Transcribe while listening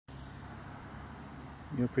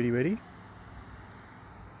You're pretty ready?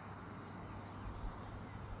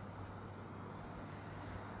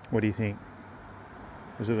 What do you think?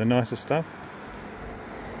 Is it the nicest stuff?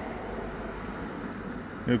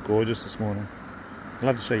 You look gorgeous this morning. I'd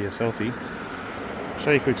love to show you a selfie. I'll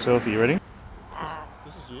show you a quick selfie. You ready?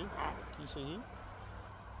 This is you. Can you see here?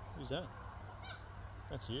 Who's that?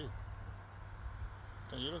 That's you.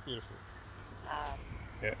 Don't you look beautiful?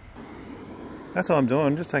 Yeah. That's all I'm doing.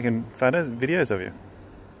 I'm just taking photos, videos of you.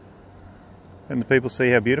 And the people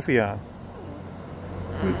see how beautiful you are.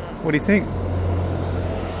 What do you think?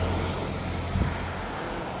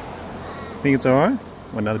 Think it's alright?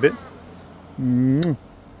 Want another bit?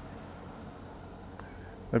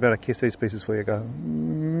 What about I kiss these pieces for you? Go.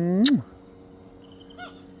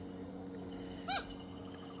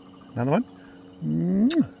 Another one?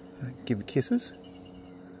 Give you kisses.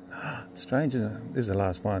 Strange, isn't it? This is the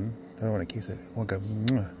last one. I don't want to kiss it. I want to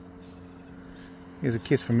go. Here's a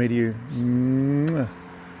kiss from me to you.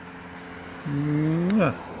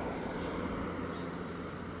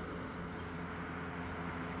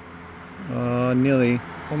 Oh, nearly.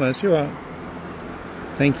 Almost. You're right.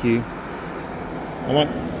 Thank you.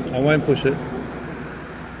 I won't push it.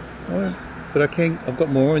 I won't. But I can. I've got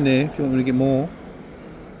more in there. If you want me to get more,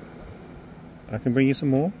 I can bring you some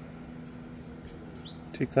more.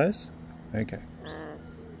 Too close? Okay.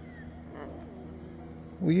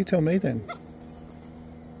 Well, you tell me then.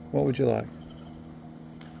 What would you like?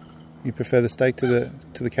 You prefer the steak to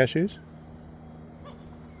the cashews?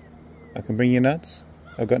 I can bring you nuts.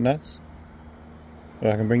 I've got nuts. Or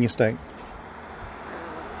I can bring you steak.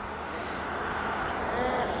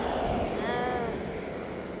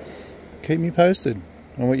 Keep me posted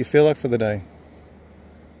on what you feel like for the day.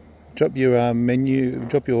 Drop your menu.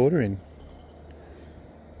 Drop your order in.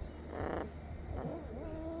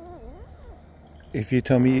 If you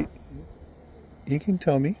tell me, you can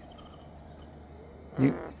tell me.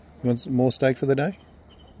 You want more steak for the day?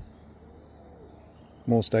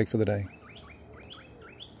 More steak for the day.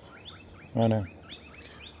 I know.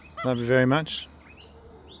 Love you very much.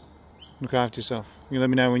 Look after yourself. You let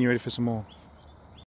me know when you're ready for some more.